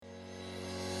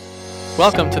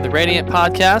Welcome to the Radiant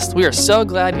Podcast. We are so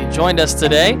glad you joined us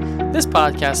today. This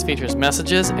podcast features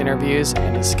messages, interviews,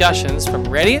 and discussions from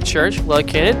Radiant Church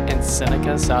located in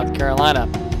Seneca, South Carolina.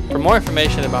 For more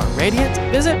information about Radiant,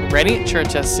 visit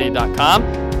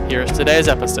radiantchurchsc.com. Here's today's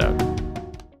episode.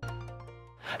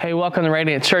 Hey, welcome to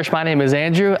Radiant Church. My name is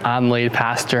Andrew. I'm the lead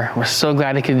pastor. We're so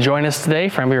glad you could join us today,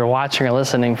 from where you're watching or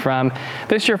listening from. If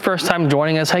this is your first time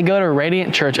joining us, hey, go to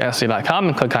radiantchurchsc.com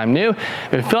and click I'm new.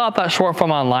 If you fill out that short form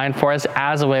online for us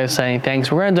as a way of saying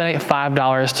thanks, we're going to donate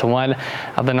 $5 to one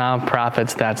of the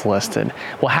nonprofits that's listed.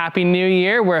 Well, Happy New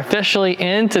Year. We're officially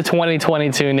into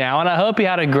 2022 now, and I hope you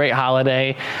had a great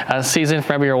holiday season from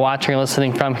wherever you're watching or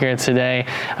listening from here today.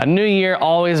 A new year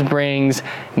always brings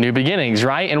new beginnings,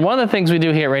 right? And one of the things we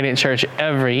do here at Radiant Church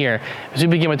every year is we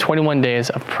begin with 21 days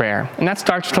of prayer. And that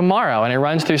starts tomorrow, and it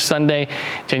runs through Sunday,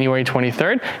 January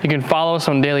 23rd. You can follow us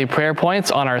on daily prayer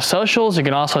points on our socials. You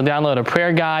can also download a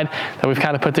prayer guide that we've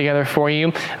kind of put together for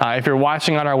you. If you're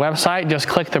watching on our website, just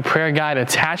click the prayer guide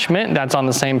attachment. That's on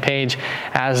the same page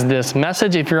as this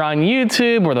message. If you're on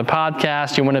YouTube or the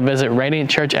podcast, you want to visit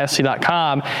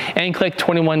radiantchurchsc.com and click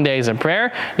 21 days of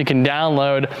prayer. You can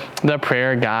download the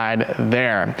prayer guide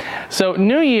there. So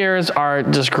New Year's are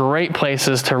just great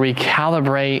places to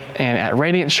recalibrate, and at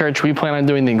Radiant Church, we plan on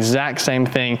doing the exact same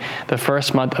thing the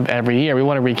first month of every year. We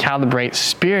want to recalibrate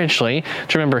spiritually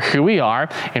to remember who we are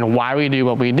and why we do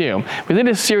what we do. We did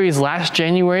a series last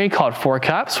January called Four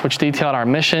Cups, which detailed our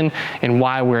mission and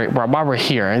why we're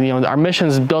here. And, our mission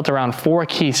is built around four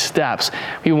key steps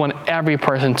we want every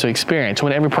person to experience. We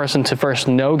want every person to first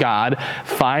know God,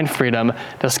 find freedom,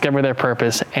 discover their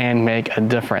purpose, and make a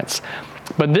difference.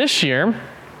 But this year,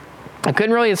 I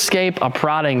couldn't really escape a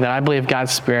prodding that I believe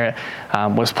God's Spirit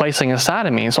was placing inside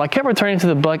of me. And so I kept returning to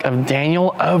the book of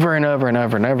Daniel over and over and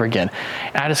over and over again.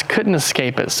 And I just couldn't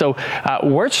escape it. So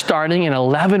we're starting an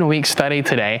 11-week study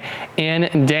today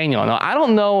in Daniel. Now, I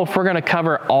don't know if we're going to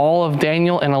cover all of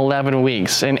Daniel in 11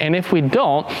 weeks. And if we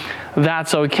don't,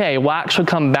 that's okay. We'll actually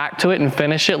come back to it and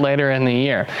finish it later in the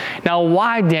year. Now,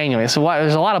 why Daniel? So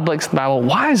there's a lot of books in the Bible.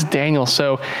 Why is Daniel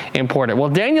so important? Well,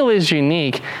 Daniel is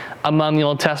unique among the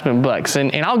Old Testament books.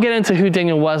 And I'll get into who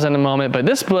Daniel was in a moment, but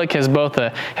this book has both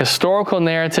a historical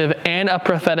narrative and a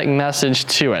prophetic message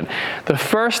to it. The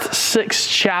first 6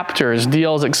 chapters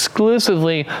deals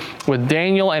exclusively with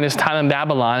Daniel and his time in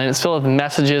Babylon, and it's filled with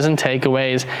messages and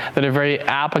takeaways that are very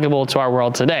applicable to our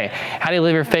world today. How do you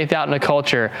live your faith out in a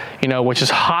culture, which is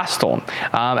hostile?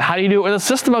 How do you do it with a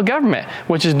system of government,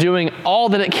 which is doing all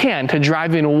that it can to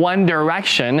drive you in one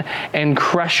direction and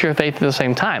crush your faith at the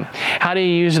same time? How do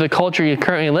you use the culture you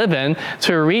currently live in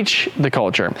to reach the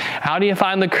culture? How do you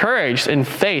find the courage and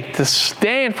faith to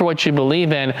stand for what you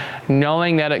believe in,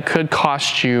 knowing that it could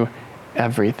cost you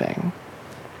everything?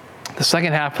 The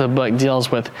second half of the book deals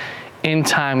with end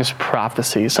times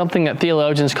prophecy, something that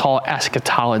theologians call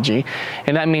eschatology,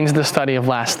 and that means the study of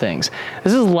last things.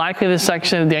 This is likely the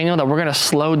section of Daniel that we're going to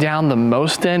slow down the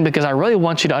most in, because I really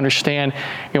want you to understand,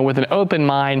 with an open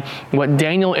mind, what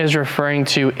Daniel is referring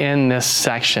to in this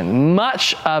section.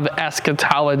 Much of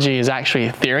eschatology is actually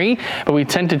a theory, but we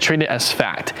tend to treat it as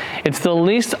fact. It's the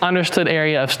least understood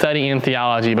area of study in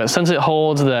theology, but since it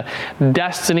holds the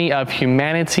destiny of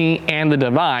humanity and the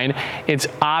divine, it's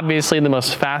obviously the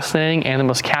most fascinating and the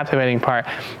most captivating part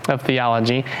of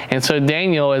theology. And so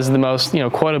Daniel is the most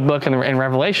quoted book in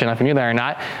Revelation, if you knew that or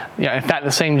not. In fact, the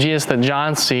same Jesus that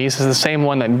John sees is the same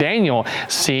one that Daniel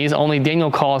sees, only Daniel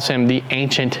calls him the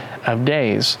Ancient of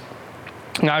Days.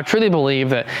 Now, I truly believe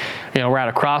that we're at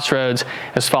a crossroads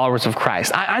as followers of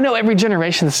Christ. I know every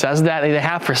generation says that, they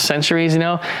have for centuries,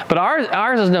 but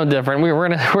ours is no different.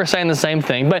 We're saying the same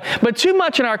thing. But too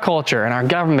much in our culture, in our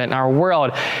government, in our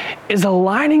world, is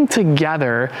aligning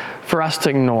together for us to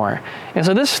ignore. And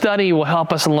so this study will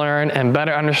help us learn and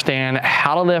better understand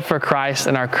how to live for Christ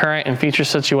in our current and future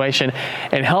situation,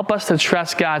 and help us to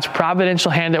trust God's providential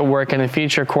hand at work in the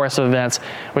future course of events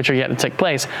which are yet to take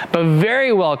place, but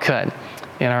very well could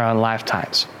in our own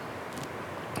lifetimes.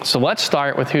 So let's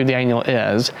start with who Daniel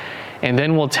is, and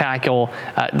then we'll tackle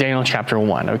Daniel chapter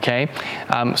 1, okay?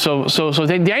 So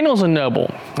Daniel's a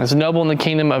noble. He's a noble in the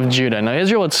kingdom of Judah. Now,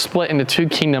 Israel had split into 2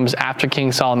 kingdoms after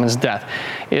King Solomon's death.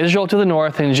 Israel to the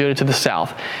north and Judah to the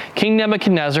south. King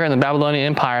Nebuchadnezzar and the Babylonian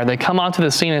Empire, they come onto the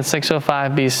scene in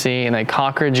 605 BC, and they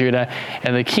conquer Judah,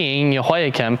 and the king,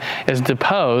 Jehoiakim, is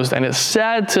deposed, and it's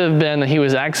said to have been that he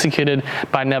was executed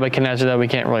by Nebuchadnezzar, though we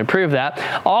can't really prove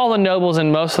that. All the nobles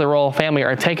and most of the royal family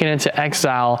are taken into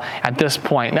exile at this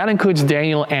point. That includes includes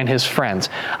Daniel and his friends.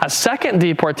 A second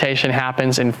deportation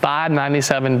happens in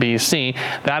 597 BC.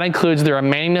 That includes the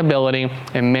remaining nobility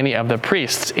and many of the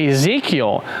priests.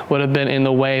 Ezekiel would have been in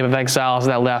the wave of exiles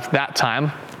that left that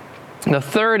time. The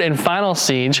third and final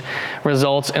siege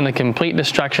results in the complete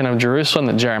destruction of Jerusalem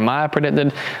that Jeremiah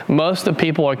predicted. Most of the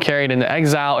people are carried into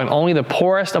exile, and only the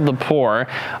poorest of the poor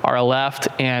are left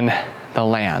in the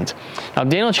land. Now,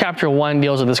 Daniel chapter 1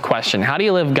 deals with this question. How do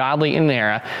you live godly in an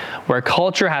era where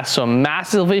culture has so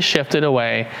massively shifted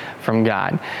away from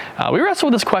God? We wrestle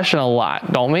with this question a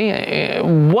lot, don't we?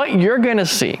 What you're going to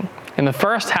see in the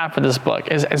first half of this book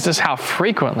is just how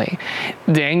frequently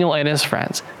Daniel and his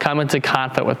friends come into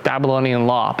conflict with Babylonian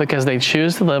law because they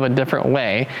choose to live a different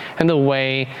way than the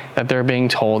way that they're being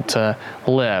told to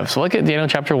live. So look at Daniel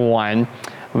chapter 1,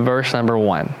 verse number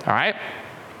 1. All right?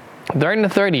 During the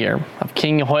third year of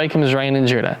King Jehoiakim's reign in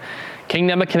Judah, King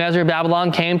Nebuchadnezzar of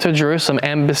Babylon came to Jerusalem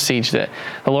and besieged it.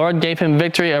 The Lord gave him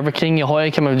victory over King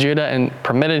Jehoiakim of Judah and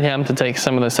permitted him to take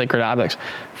some of the sacred objects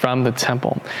from the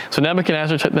temple. So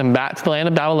Nebuchadnezzar took them back to the land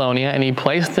of Babylonia, and he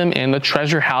placed them in the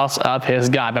treasure house of his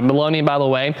God. Babylonia, by the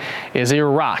way, is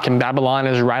Iraq, and Babylon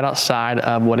is right outside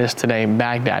of what is today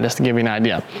Baghdad, just to give you an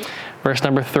idea. Verse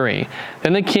number 3.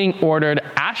 Then the king ordered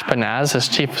Ashpenaz, his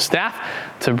chief of staff,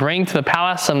 to bring to the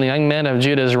palace some of the young men of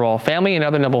Judah's royal family and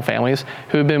other noble families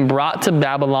who had been brought to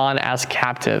Babylon as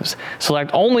captives. Select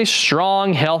only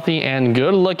strong, healthy, and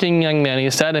good-looking young men,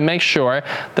 he said, and make sure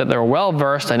that they're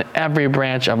well-versed in every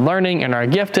branch of learning and are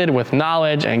gifted with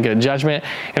knowledge and good judgment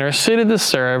and are suited to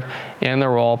serve in the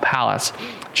royal palace.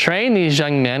 Train these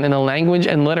young men in the language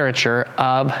and literature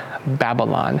of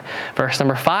Babylon. Verse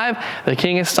number 5, the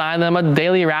king assigned them a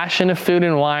daily ration of food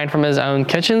and wine from his own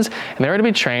kitchens, and they were to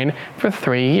be trained for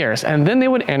 3 years. And then they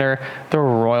would enter the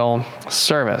royal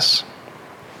service.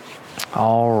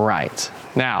 All right.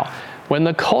 Now, when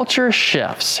the culture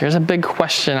shifts, here's a big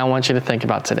question I want you to think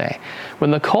about today. When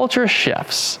the culture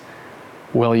shifts,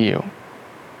 will you?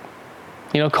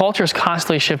 You know, culture is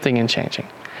constantly shifting and changing.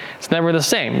 It's never the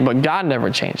same, but God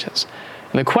never changes.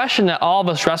 And the question that all of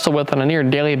us wrestle with on a near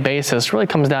daily basis really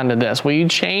comes down to this. Will you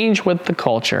change with the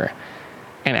culture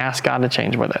and ask God to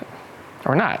change with it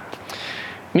or not?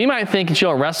 You might think that you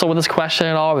don't wrestle with this question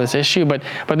at all, this issue, but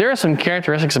there are some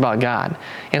characteristics about God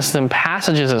and some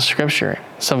passages of Scripture,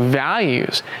 some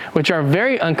values, which are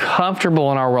very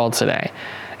uncomfortable in our world today.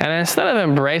 And instead of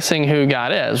embracing who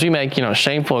God is, we make,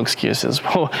 shameful excuses.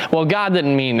 Well, God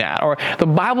didn't mean that. Or the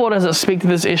Bible doesn't speak to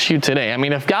this issue today. I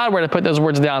mean, if God were to put those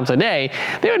words down today,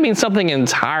 they would mean something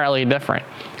entirely different.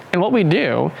 And what we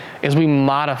do is we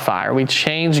modify, or we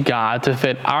change God to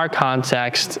fit our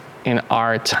context in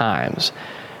our times.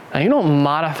 Now, you don't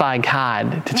modify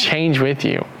God to change with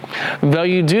you, though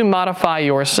you do modify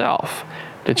yourself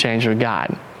to change with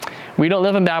God. We don't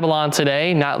live in Babylon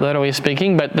today, not literally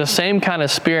speaking, but the same kind of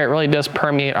spirit really does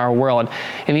permeate our world.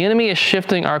 And the enemy is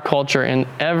shifting our culture in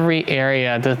every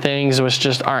area to things which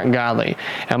just aren't godly.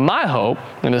 And my hope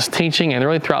in this teaching, and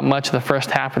really throughout much of the first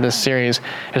half of this series,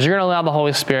 is you're going to allow the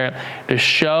Holy Spirit to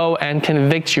show and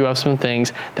convict you of some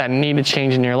things that need to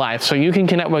change in your life so you can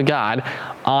connect with God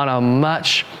on a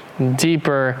much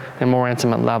deeper and more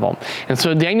intimate level. And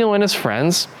so Daniel and his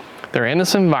friends, they're in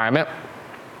this environment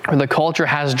where the culture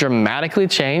has dramatically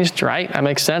changed, right? That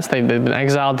makes sense. They've been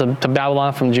exiled to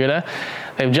Babylon from Judah.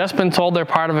 They've just been told they're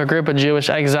part of a group of Jewish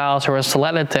exiles who are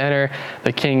selected to enter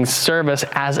the king's service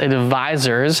as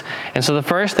advisors. And so the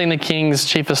first thing the king's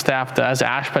chief of staff does,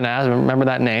 Ashpenaz, remember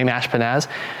that name, Ashpenaz,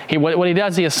 what he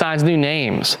does, he assigns new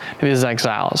names to these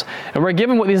exiles. And we're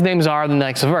given what these names are in the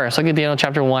next verse. Look at Daniel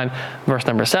chapter 1, verse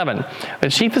number 7. The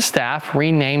chief of staff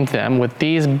renamed them with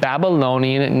these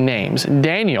Babylonian names.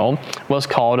 Daniel was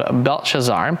called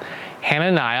Belshazzar.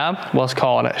 Hananiah was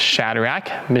called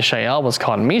Shadrach, Mishael was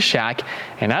called Meshach,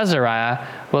 and Azariah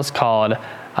was called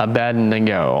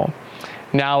Abednego.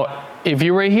 Now, if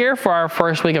you were here for our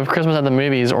first week of Christmas at the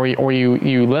movies, or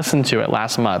you listened to it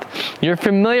last month, you're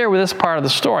familiar with this part of the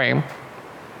story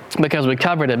because we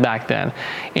covered it back then.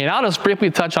 And I'll just briefly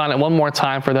touch on it one more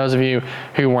time for those of you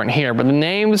who weren't here. But the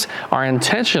names are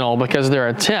intentional because they're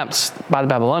attempts by the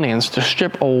Babylonians to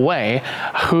strip away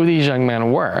who these young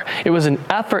men were. It was an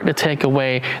effort to take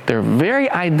away their very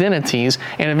identities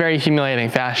in a very humiliating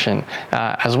fashion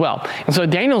as well. And so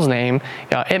Daniel's name,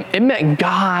 it meant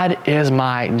God is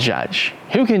my judge.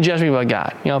 Who can judge me but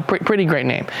God? Pretty great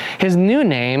name. His new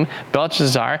name,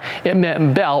 Belshazzar, it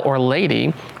meant Bel, or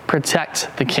lady,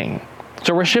 protect the king.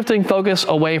 So we're shifting focus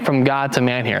away from God to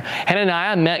man here.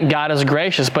 Hananiah meant God is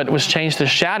gracious, but it was changed to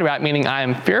Shadrach, meaning I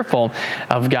am fearful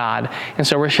of God. And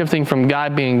so we're shifting from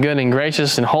God being good and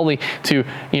gracious and holy to,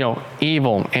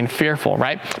 evil and fearful,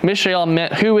 right? Mishael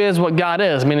meant who is what God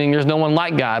is, meaning there's no one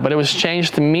like God, but it was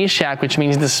changed to Meshach, which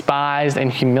means despised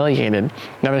and humiliated.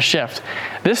 Another shift.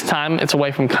 This time it's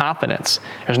away from confidence.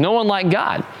 There's no one like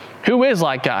God. Who is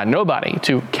like God? Nobody.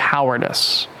 To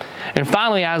cowardice. And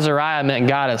finally, Azariah meant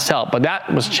God as help, but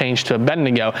that was changed to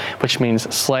Abednego, which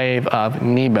means slave of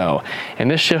Nebo. And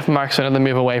this shift marks another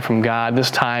move away from God,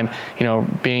 this time,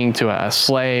 being to a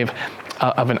slave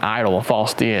of an idol, a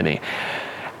false deity.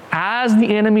 As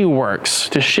the enemy works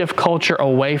to shift culture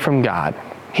away from God,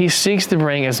 he seeks to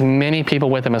bring as many people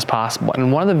with him as possible.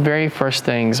 And one of the very first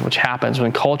things which happens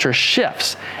when culture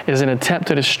shifts is an attempt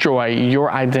to destroy your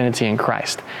identity in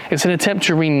Christ. It's an attempt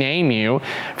to rename you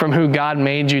from who God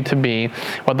made you to be,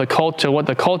 what the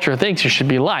culture thinks you should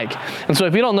be like. And so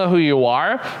if you don't know who you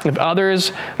are, if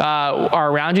others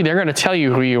are around you, they're going to tell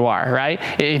you who you are, right?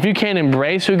 If you can't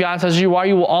embrace who God says you are,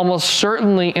 you will almost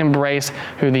certainly embrace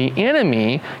who the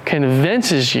enemy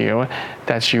convinces you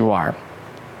that you are.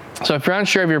 So if you're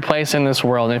unsure of your place in this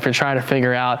world, and if you're trying to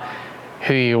figure out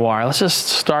who you are, let's just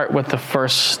start with the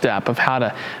first step of how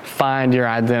to find your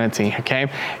identity,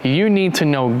 okay? You need to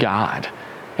know God.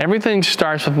 Everything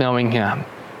starts with knowing Him.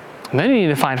 And then you need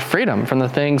to find freedom from the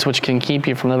things which can keep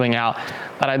you from living out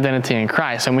that identity in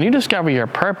Christ. And when you discover your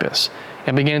purpose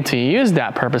and begin to use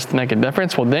that purpose to make a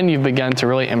difference, well, then you've begun to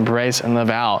really embrace and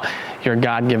live out your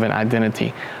God-given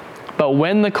identity. But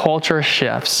when the culture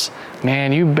shifts,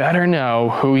 man, you better know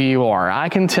who you are. I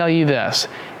can tell you this,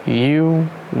 you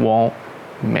won't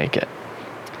make it.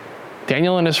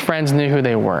 Daniel and his friends knew who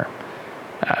they were.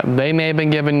 They may have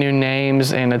been given new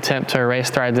names in an attempt to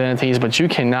erase their identities, but you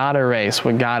cannot erase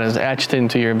what God has etched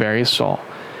into your very soul.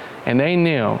 And they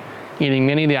knew eating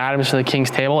many of the items from the king's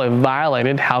table, it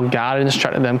violated how God had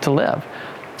instructed them to live.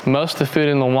 Most of the food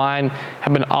and the wine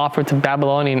have been offered to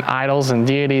Babylonian idols and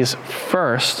deities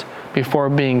first, before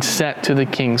being sent to the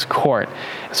king's court.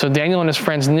 So Daniel and his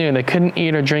friends knew they couldn't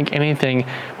eat or drink anything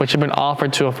which had been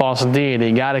offered to a false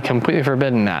deity. God had completely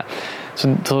forbidden that. So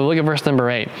look at verse number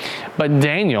 8. But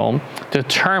Daniel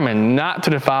determined not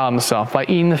to defile himself by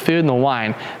eating the food and the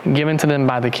wine given to them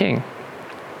by the king.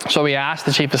 So he asked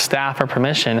the chief of staff for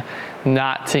permission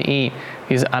not to eat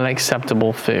these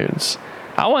unacceptable foods.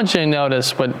 I want you to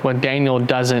notice what Daniel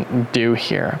doesn't do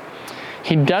here.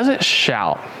 He doesn't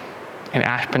shout in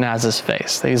Ashpenaz's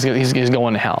face that he's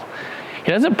going to hell.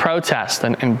 He doesn't protest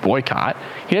and boycott.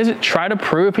 He doesn't try to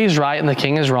prove he's right and the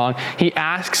king is wrong. He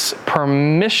asks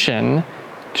permission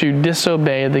to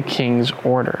disobey the king's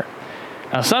order.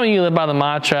 Now, some of you live by the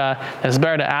mantra that it's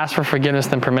better to ask for forgiveness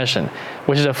than permission,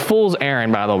 which is a fool's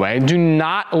errand, by the way. Do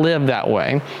not live that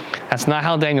way. That's not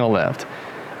how Daniel lived.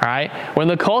 All right? When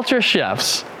the culture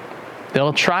shifts,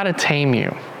 they'll try to tame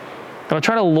you. They'll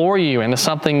try to lure you into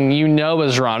something you know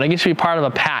is wrong. They get you to be part of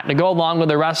a pact to go along with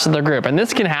the rest of the group. And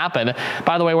this can happen,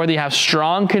 by the way, whether you have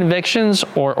strong convictions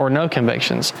or no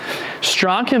convictions.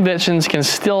 Strong convictions can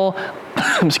still,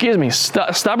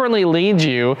 stubbornly lead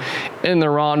you in the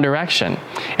wrong direction.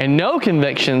 And no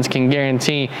convictions can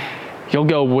guarantee you'll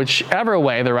go whichever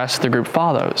way the rest of the group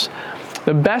follows.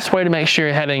 The best way to make sure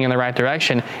you're heading in the right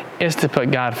direction is to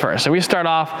put God first. So we start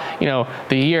off,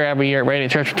 the year, every year at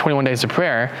Radiant Church with 21 days of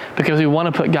prayer because we want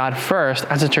to put God first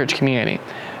as a church community.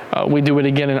 We do it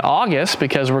again in August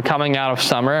because we're coming out of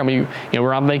summer and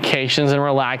we're on vacations and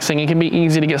relaxing. It can be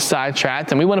easy to get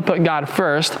sidetracked, and we want to put God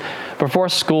first before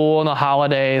school and the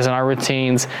holidays and our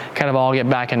routines kind of all get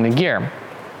back into gear.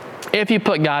 If you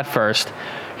put God first,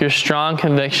 your strong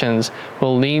convictions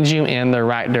will lead you in the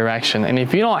right direction. And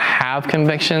if you don't have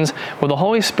convictions, well, the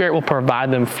Holy Spirit will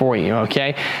provide them for you,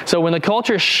 okay? So when the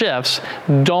culture shifts,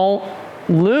 don't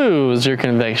lose your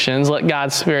convictions. Let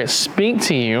God's Spirit speak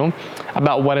to you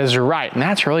about what is right. And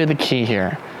that's really the key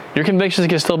here. Your convictions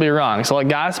can still be wrong. So let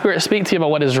God's Spirit speak to you about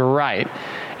what is right,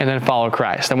 and then follow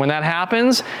Christ. And when that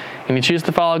happens, and you choose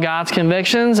to follow God's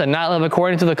convictions and not live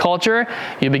according to the culture,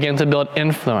 you begin to build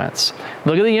influence.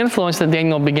 Look at the influence that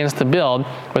Daniel begins to build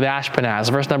with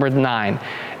Ashpenaz. Verse number 9.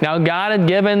 Now God had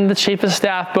given the chief of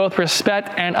staff both respect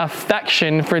and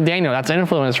affection for Daniel. That's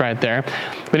influence right there.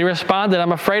 But he responded,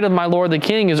 I'm afraid of my lord the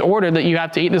king has ordered that you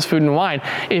have to eat this food and wine.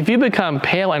 If you become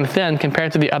pale and thin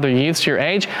compared to the other youths your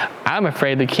age, I'm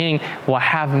afraid the king will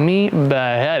have me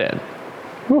beheaded.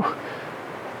 Whew.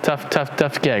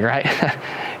 Tough gig, right?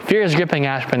 Fear is gripping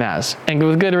Ashpenaz, and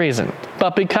with good reason.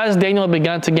 But because Daniel had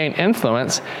begun to gain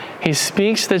influence, he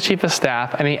speaks to the chief of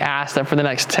staff and he asks that for the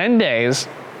next 10 days,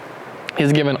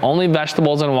 he's given only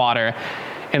vegetables and water,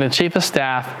 And the chief of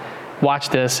staff, watch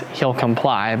this, he'll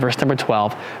comply. Verse number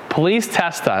 12, please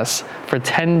test us for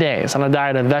 10 days on a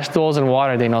diet of vegetables and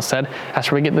water, Daniel said.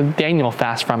 That's where we get the Daniel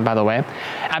fast from, by the way.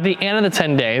 At the end of the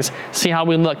 10 days, see how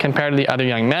we look compared to the other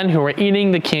young men who were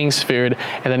eating the king's food,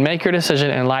 and then make your decision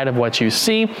in light of what you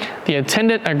see. The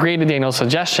attendant agreed to Daniel's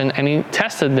suggestion, and he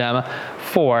tested them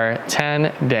for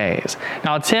 10 days.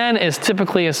 Now, 10 is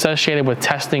typically associated with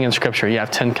testing in Scripture. You have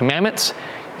 10 commandments.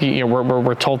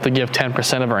 We're told to give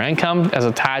 10% of our income as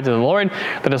a tithe to the Lord.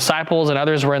 The disciples and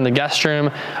others were in the guest room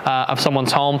of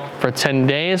someone's home for 10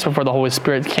 days before the Holy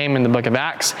Spirit came in the book of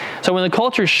Acts. So when the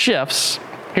culture shifts,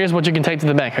 here's what you can take to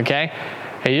the bank, okay?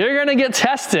 Hey, you're going to get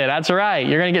tested. That's right.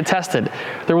 You're going to get tested.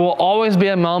 There will always be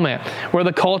a moment where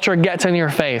the culture gets in your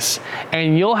face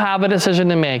and you'll have a decision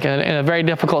to make in a very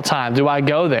difficult time. Do I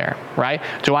go there, right?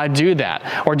 Do I do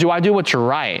that? Or do I do what's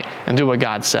right and do what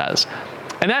God says?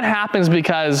 And that happens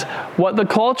because what the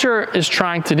culture is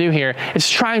trying to do here is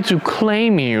trying to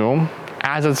claim you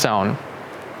as its own.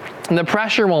 And the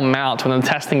pressure will mount when the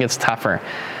testing gets tougher.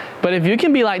 But if you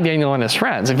can be like Daniel and his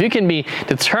friends, if you can be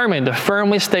determined to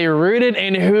firmly stay rooted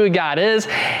in who God is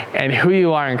and who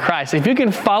you are in Christ, if you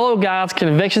can follow God's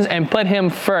convictions and put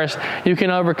Him first, you can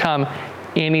overcome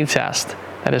any test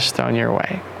that is thrown your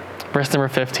way. Verse number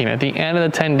 15, at the end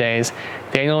of the 10 days,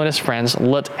 Daniel and his friends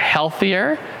looked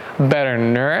healthier, better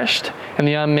nourished, and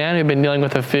the young men who'd been dealing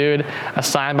with the food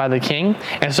assigned by the king.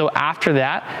 And so after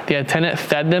that, the attendant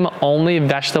fed them only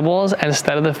vegetables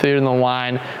instead of the food and the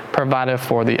wine provided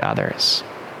for the others.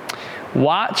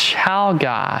 Watch how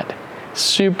God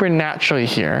supernaturally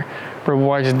here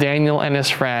rewards Daniel and his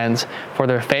friends for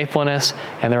their faithfulness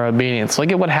and their obedience.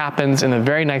 Look at what happens in the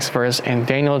very next verse in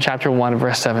Daniel chapter 1,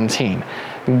 verse 17.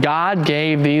 God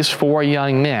gave these 4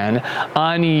 young men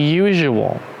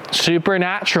unusual,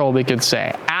 supernatural, we could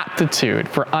say, aptitude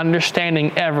for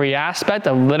understanding every aspect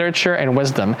of literature and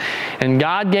wisdom. And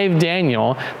God gave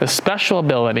Daniel the special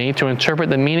ability to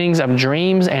interpret the meanings of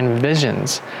dreams and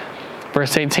visions.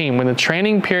 Verse 18, when the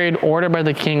training period ordered by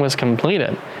the king was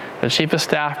completed, the chief of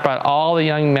staff brought all the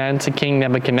young men to King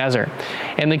Nebuchadnezzar.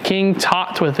 And the king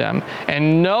talked with them,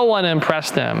 and no one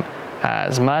impressed them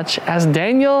as much as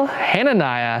Daniel,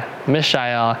 Hananiah,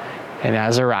 Mishael, and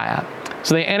Azariah.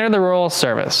 So they entered the royal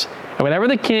service. And whenever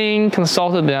the king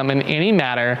consulted them in any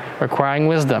matter requiring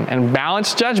wisdom and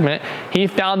balanced judgment, he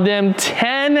found them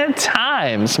 10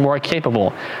 times more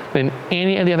capable than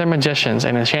any of the other magicians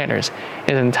and enchanters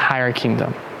in his entire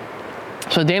kingdom.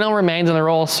 So Daniel remains in the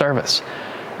royal service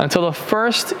until the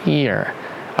first year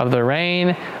of the reign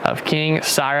of King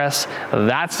Cyrus.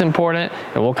 That's important,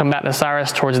 and we'll come back to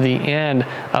Cyrus towards the end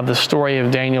of the story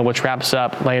of Daniel, which wraps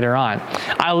up later on.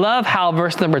 I love how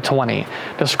verse number 20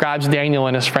 describes Daniel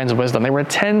and his friends' wisdom. They were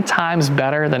 10 times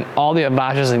better than all the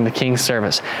advisors in the king's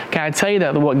service. Can I tell you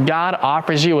that what God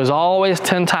offers you is always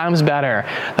 10 times better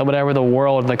than whatever the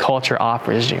world and the culture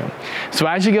offers you? So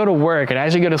as you go to work and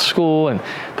as you go to school and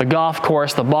the golf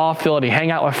course, the ball field, you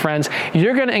hang out with friends,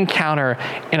 you're going to encounter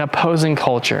an opposing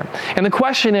culture. And the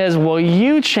question is, will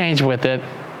you change with it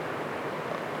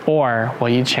or will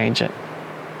you change it?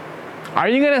 Are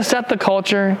you going to set the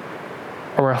culture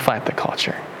or reflect the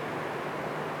culture?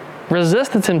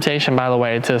 Resist the temptation, by the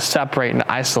way, to separate into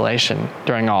isolation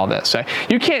during all this.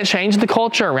 You can't change the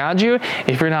culture around you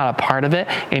if you're not a part of it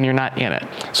and you're not in it.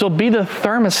 So be the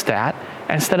thermostat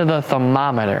instead of the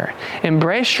thermometer.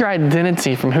 Embrace your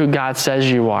identity from who God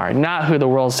says you are, not who the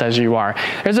world says you are.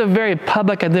 There's a very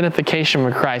public identification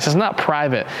with Christ. It's not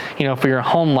private, for your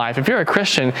home life. If you're a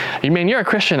Christian, you're a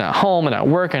Christian at home and at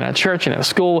work and at church and at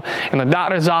school, in the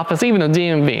doctor's office, even the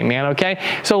DMV, man, okay?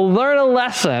 So learn a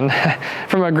lesson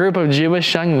from a group of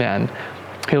Jewish young men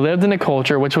who lived in a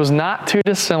culture which was not too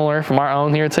dissimilar from our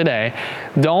own here today.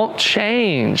 Don't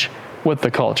change with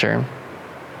the culture.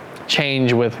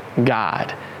 Change with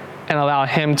God and allow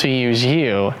Him to use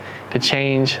you to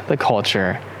change the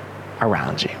culture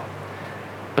around you.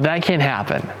 But that can't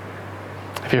happen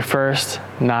if you're first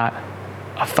not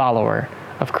a follower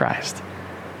of Christ.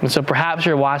 And so perhaps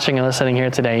you're watching and listening here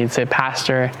today. You'd say,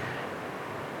 Pastor,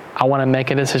 I want to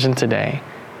make a decision today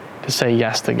to say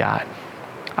yes to God.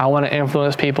 I want to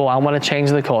influence people. I want to change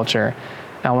the culture.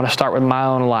 And I want to start with my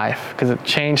own life because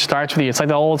change starts with you. It's like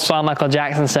the old song Michael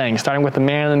Jackson sang, starting with the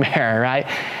man in the mirror, right?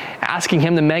 Asking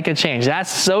him to make a change.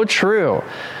 That's so true.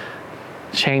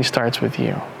 Change starts with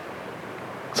you.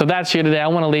 So that's you today. I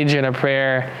want to lead you in a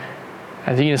prayer.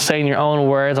 As you can say in your own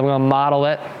words, I'm going to model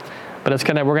it. But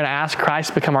we're going to ask Christ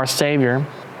to become our Savior,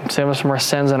 save us from our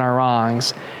sins and our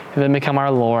wrongs, and then become our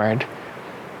Lord.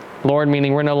 Lord,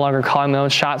 meaning we're no longer calling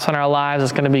those shots on our lives.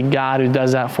 It's going to be God who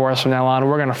does that for us from now on.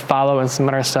 We're going to follow and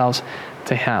submit ourselves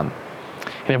to Him.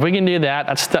 And And if we can do that,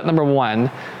 that's step number one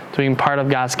to being part of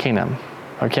God's kingdom,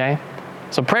 okay?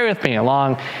 So pray with me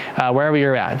along wherever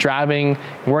you're at, driving,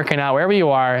 working out, wherever you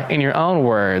are, in your own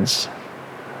words.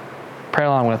 Pray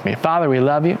along with me. Father, we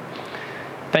love you.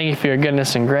 Thank you for your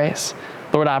goodness and grace.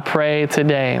 Lord, I pray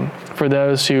today for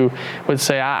those who would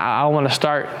say, I want to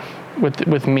start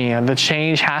with me. The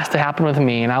change has to happen with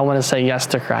me, and I want to say yes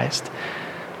to Christ.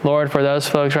 Lord, for those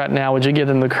folks right now, would you give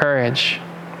them the courage?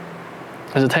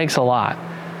 Because it takes a lot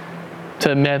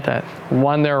to admit that,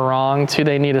 1, they're wrong, 2,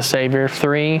 they need a Savior,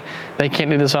 3, they can't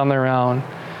do this on their own.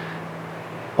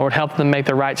 Lord, help them make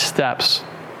the right steps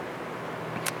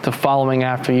to following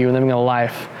after you and living a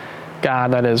life,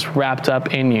 God, that is wrapped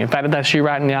up in you. In fact, if that's you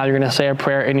right now, you're going to say a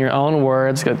prayer in your own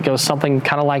words. It goes something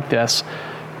kind of like this.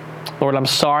 Lord, I'm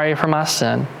sorry for my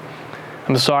sin.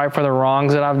 I'm sorry for the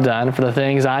wrongs that I've done, for the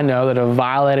things I know that have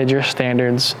violated your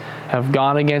standards, have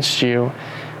gone against you.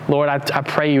 Lord, I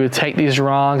pray you would take these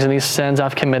wrongs and these sins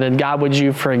I've committed. God, would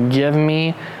you forgive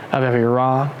me of every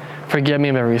wrong? Forgive me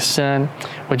of every sin.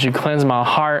 Would you cleanse my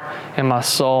heart and my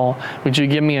soul? Would you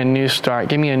give me a new start?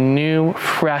 Give me a new,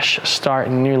 fresh start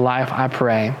and new life, I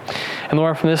pray. And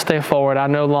Lord, from this day forward, I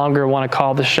no longer want to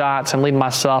call the shots and lead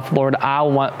myself. Lord, I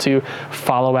want to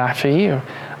follow after you.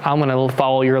 I'm going to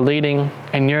follow your leading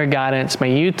and your guidance.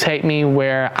 May you take me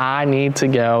where I need to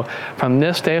go. From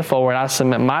this day forward, I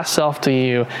submit myself to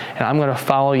you, and I'm going to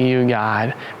follow you,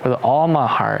 God, with all my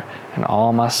heart and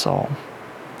all my soul.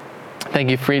 Thank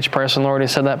you for each person, Lord, who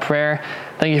said that prayer.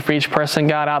 Thank you for each person,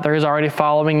 God, out there who's already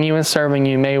following you and serving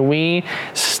you. May we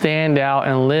stand out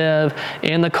and live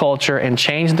in the culture and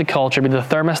change the culture, be the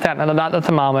thermostat, not the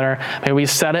thermometer. May we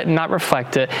set it and not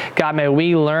reflect it. God, may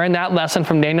we learn that lesson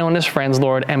from Daniel and his friends,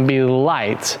 Lord, and be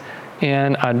light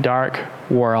in a dark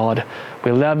world.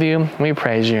 We love you. We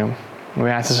praise you. We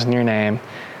ask this in your name.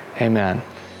 Amen.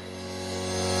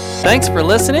 Thanks for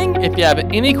listening. If you have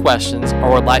any questions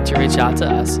or would like to reach out to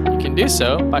us, you can do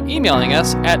so by emailing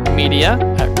us at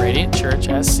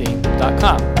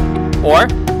media@radiantchurchsc.com or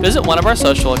visit one of our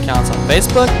social accounts on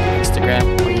Facebook, Instagram,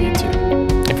 or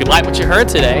YouTube. If you like what you heard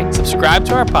today, subscribe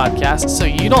to our podcast so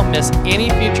you don't miss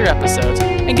any future episodes,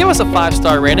 and give us a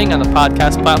 5-star rating on the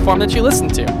podcast platform that you listen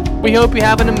to. We hope you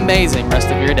have an amazing rest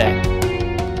of your day.